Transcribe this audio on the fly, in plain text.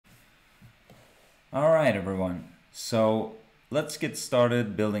All right, everyone. So let's get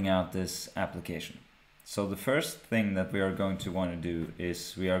started building out this application. So the first thing that we are going to want to do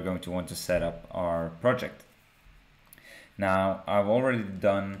is we are going to want to set up our project. Now, I've already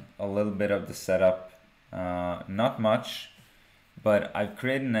done a little bit of the setup, not much, but I've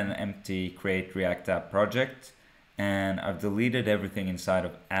created an empty create React app project, and I've deleted everything inside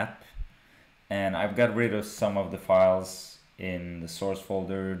of app, and I've got rid of some of the files in the source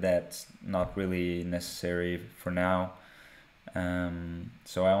folder that's not really necessary for now.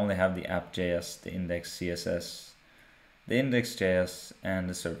 So I only have the app.js, the index CSS, the index.js, and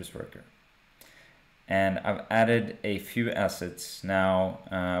the service worker. And I've added a few assets now.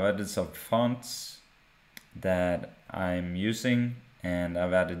 I've added some fonts that I'm using, and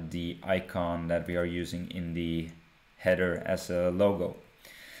I've added the icon that we are using in the header as a logo.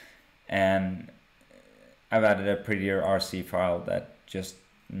 And I've added a prettier RC file that just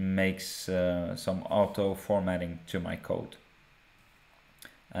makes some auto formatting to my code.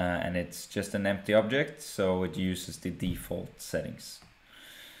 And it's just an empty object, so it uses the default settings.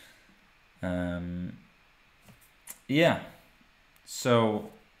 Yeah, so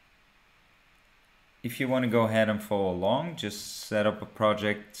if you want to go ahead and follow along, just set up a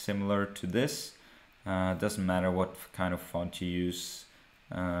project similar to this. Doesn't matter what kind of font you use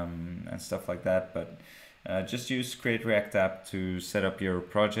and stuff like that, but just use Create React App to set up your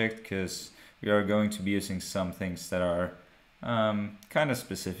project, because we are going to be using some things that are kind of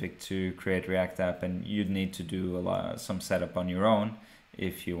specific to Create React App, and you'd need to do some setup on your own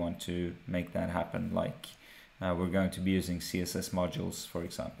if you want to make that happen. Like we're going to be using CSS modules, for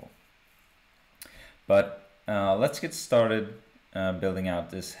example. But let's get started building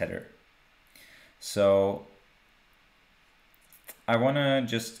out this header. So I want to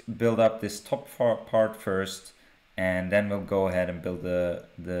just build up this top part first, and then we'll go ahead and build the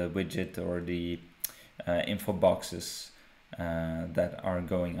widget or the info boxes that are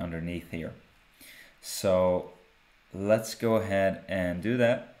going underneath here. So let's go ahead and do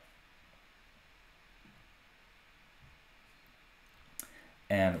that.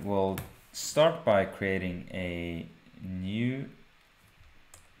 And we'll start by creating a new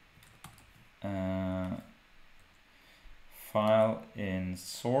file in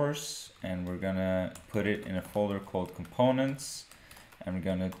source, and we're gonna put it in a folder called components, and we're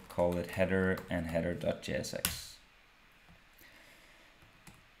gonna call it header and header.jsx.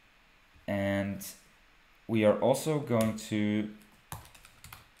 And we are also going to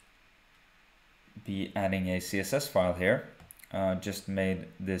be adding a CSS file here. Just made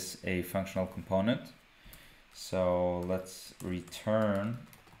this a functional component. So let's return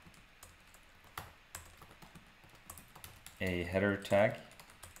a header tag.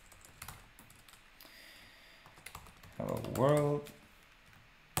 Hello world.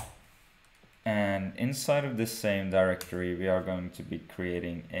 And inside of this same directory, we are going to be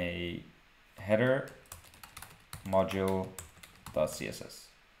creating a header module.css.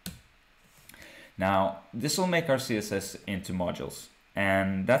 Now, this will make our CSS into modules,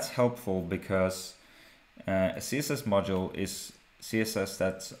 and that's helpful because a CSS module is CSS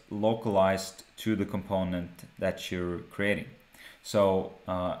that's localized to the component that you're creating. So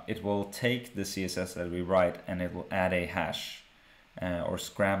it will take the CSS that we write and it will add a hash or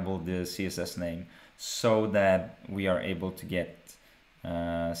scramble the CSS name so that we are able to get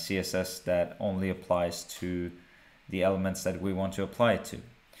CSS that only applies to the elements that we want to apply it to.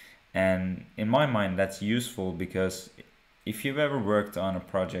 And in my mind, that's useful because if you've ever worked on a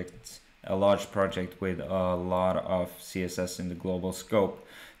project, a large project with a lot of CSS in the global scope,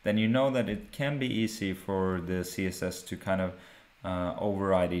 then you know that it can be easy for the CSS to kind of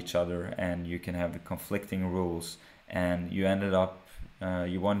override each other, and you can have the conflicting rules, and you ended up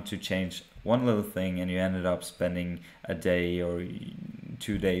you wanted to change one little thing and you ended up spending a day or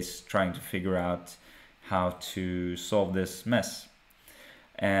 2 days trying to figure out how to solve this mess.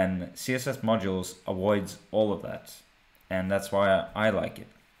 And CSS modules avoids all of that, and that's why I like it.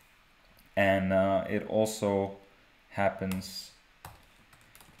 And it also happens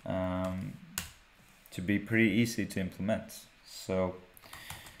to be pretty easy to implement. So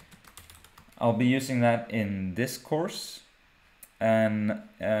I'll be using that in this course. And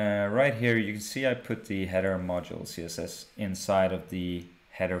right here you can see I put the header module CSS inside of the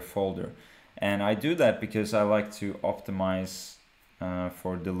header folder. And I do that because I like to optimize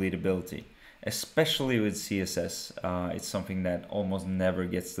for deletability, especially with CSS. It's something that almost never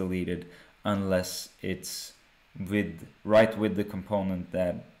gets deleted unless it's right with the component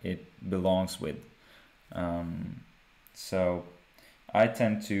that it belongs with. So I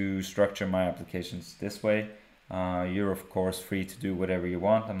tend to structure my applications this way. You're of course free to do whatever you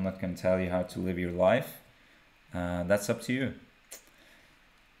want. I'm not going to tell you how to live your life. That's up to you.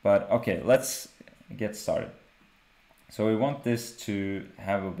 But okay, let's get started. So we want this to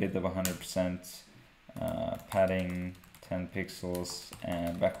have a bit of 100% padding, 10 pixels,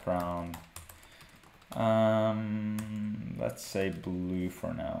 and background. Let's say blue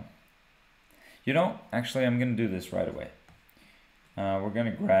for now. You know, actually I'm gonna do this right away. We're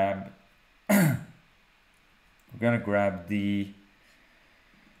gonna grab the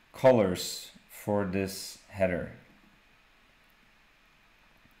colors for this header.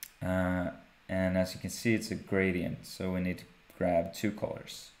 And as you can see, it's a gradient, so we need to grab 2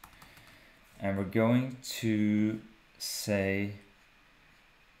 colors. And we're going to say,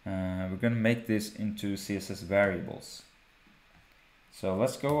 we're going to make this into CSS variables. So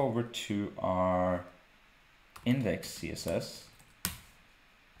let's go over to our index CSS,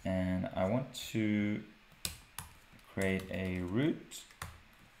 and I want to create a root,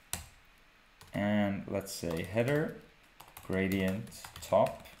 and let's say header gradient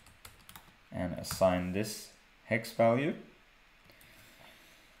top, and assign this hex value.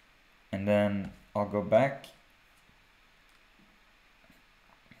 And then I'll go back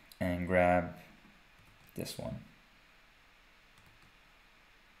and grab this one,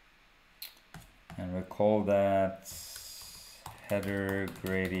 and we'll call that header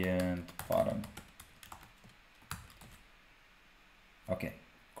gradient bottom. Okay,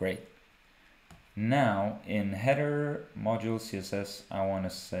 great. Now in header module CSS, I want to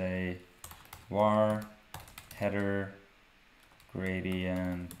say var header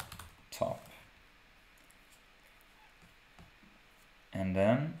gradient top. And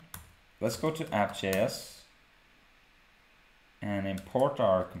then let's go to app.js and import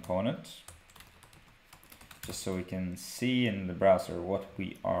our component, just so we can see in the browser what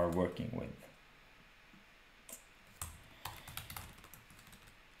we are working with.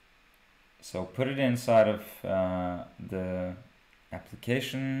 So put it inside of the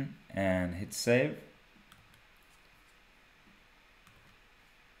application and hit save.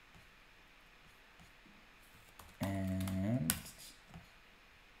 And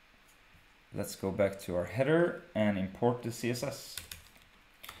let's go back to our header and import the CSS.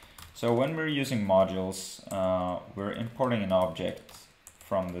 So when we're using modules, we're importing an object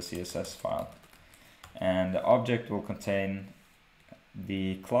from the CSS file, and the object will contain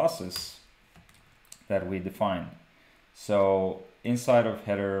the classes that we define. So inside of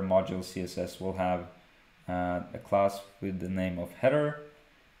header module CSS, we'll have a class with the name of header,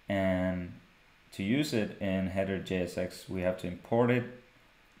 and to use it in header JSX, we have to import it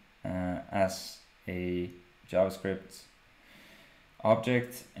as a JavaScript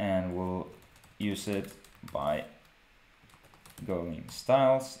object, and we'll use it by going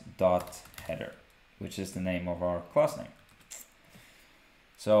styles.header, which is the name of our class name.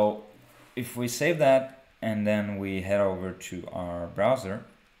 So if we save that and then we head over to our browser,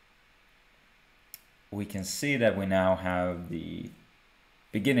 we can see that we now have the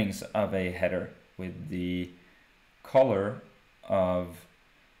beginnings of a header with the color of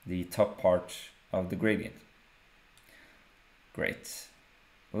the top part of the gradient. Great.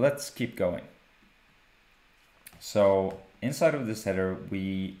 Let's keep going. So inside of this header,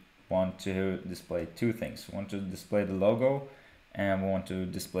 we want to display 2 things. We want to display the logo, and we want to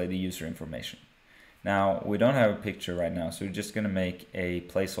display the user information. Now, we don't have a picture right now, so we're just going to make a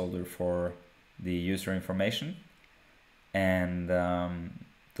placeholder for the user information. And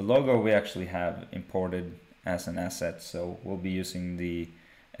the logo we actually have imported as an asset, so we'll be using the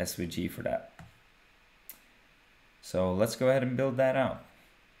SVG for that. So let's go ahead and build that out.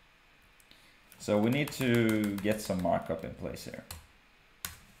 So we need to get some markup in place here.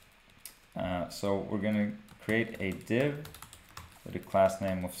 So we're going to create a div with a class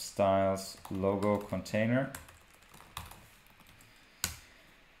name of styles logo container,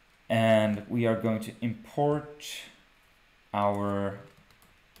 and we are going to import our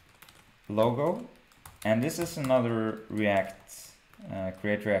logo. And this is another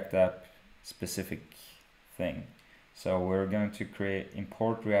create React app specific thing. So we're going to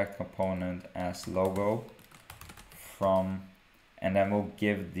import React component as logo from, and then we'll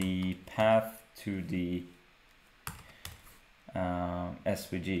give the path to the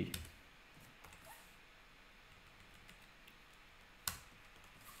SVG.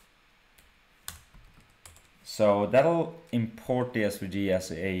 So that'll import the SVG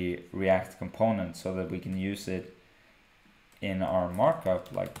as a React component so that we can use it in our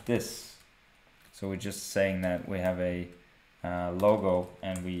markup like this. So we're just saying that we have a logo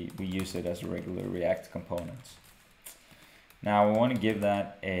and we use it as a regular React component. Now we want to give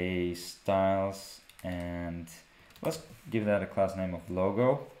that a styles and let's give that a class name of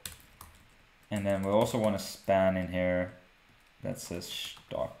logo. And then we also want a span in here that says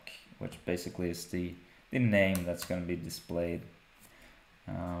stock, which basically is the name that's going to be displayed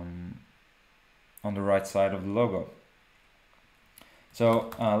on the right side of the logo. So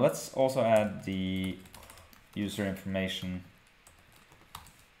let's also add the user information,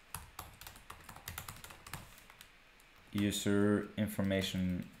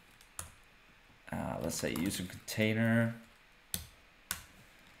 let's say user container,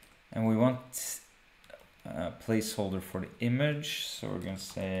 and we want a placeholder for the image, so we're going to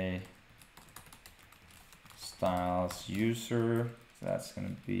say styles user, so that's going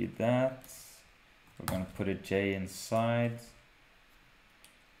to be that. We're going to put a J inside,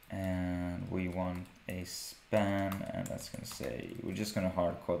 and we want a span, and that's going to say, we're just going to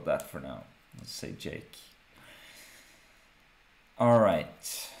hard code that for now. Let's say Jake. All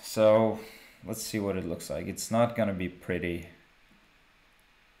right, so let's see what it looks like. It's not going to be pretty,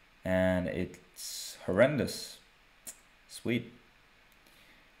 and it's horrendous. Sweet.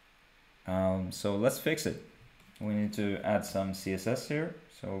 So let's fix it. We need to add some CSS here.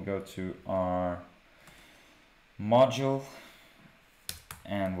 So we'll go to our module,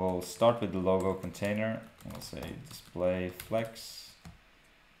 and we'll start with the logo container. We'll say display flex,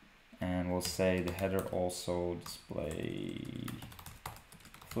 and we'll say the header also display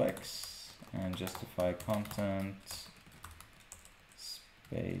flex, and justify content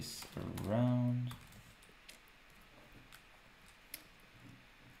space around,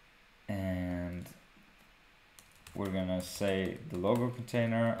 and we're gonna say the logo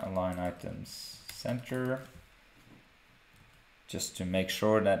container align items center, just to make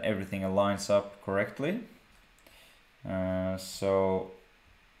sure that everything aligns up correctly. So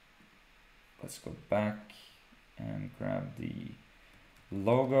let's go back and grab the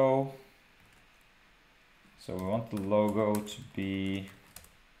logo. So we want the logo to be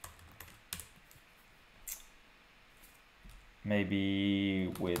maybe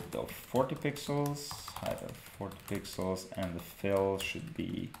width of 40 pixels, height of 40 pixels, and the fill should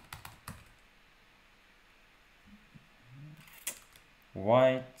be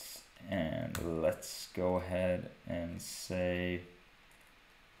white. And let's go ahead and say,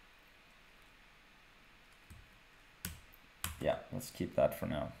 yeah, let's keep that for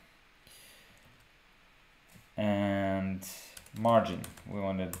now. And margin, we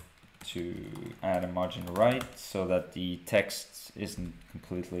wanted to add a margin right so that the text isn't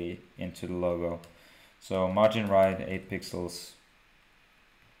completely into the logo. So margin right 8 pixels,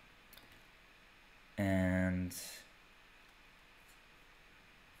 and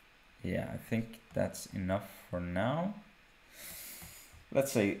yeah, I think that's enough for now.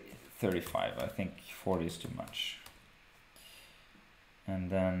 Let's say 35. I think 40 is too much. And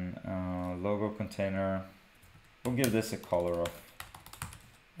then logo container, we'll give this a color of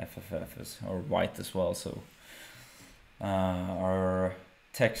FFF or white as well, so our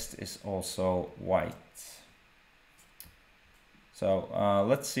text is also white. So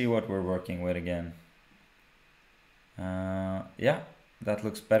let's see what we're working with again. Yeah, that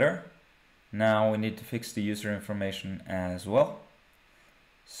looks better. Now we need to fix the user information as well.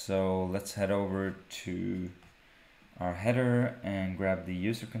 So let's head over to our header and grab the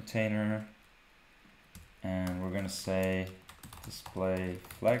user container, and we're going to say display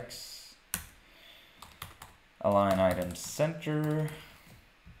flex align items center,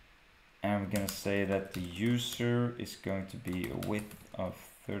 and we're going to say that the user is going to be a width of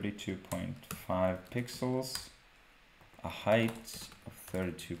 32.5 pixels, a height of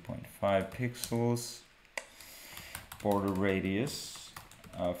 32.5 pixels, border radius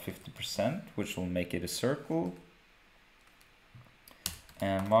of 50%, which will make it a circle,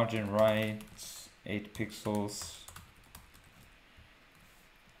 and margin right 8 pixels,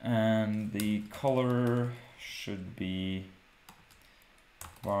 and the color should be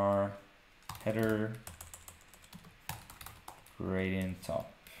var header gradient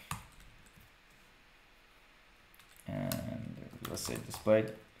top, and let's say display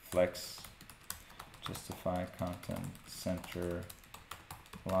flex justify content center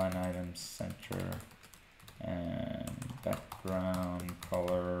line items center, and background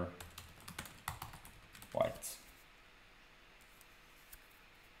color white.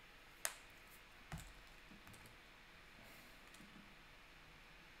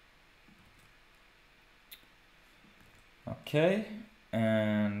 Okay,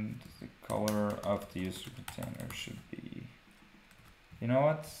 and the color of the user container should be, you know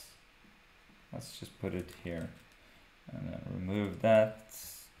what, let's just put it here and then remove that,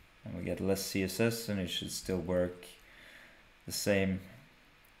 and we get less CSS, and it should still work the same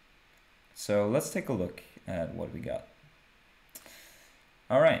So let's take a look at what we got.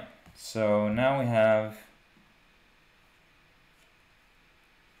 All right, so now we have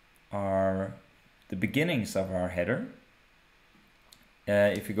the beginnings of our header.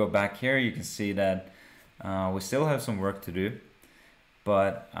 If you go back here, you can see that we still have some work to do,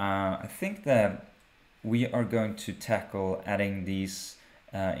 but I think that we are going to tackle adding these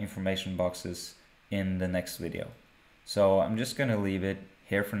information boxes in the next video. So I'm just going to leave it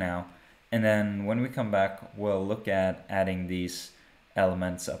here for now, and then when we come back, we'll look at adding these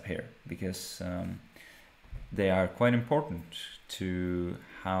elements up here, because they are quite important to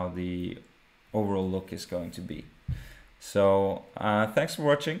how the overall look is going to be. So thanks for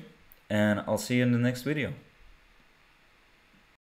watching, and I'll see you in the next video.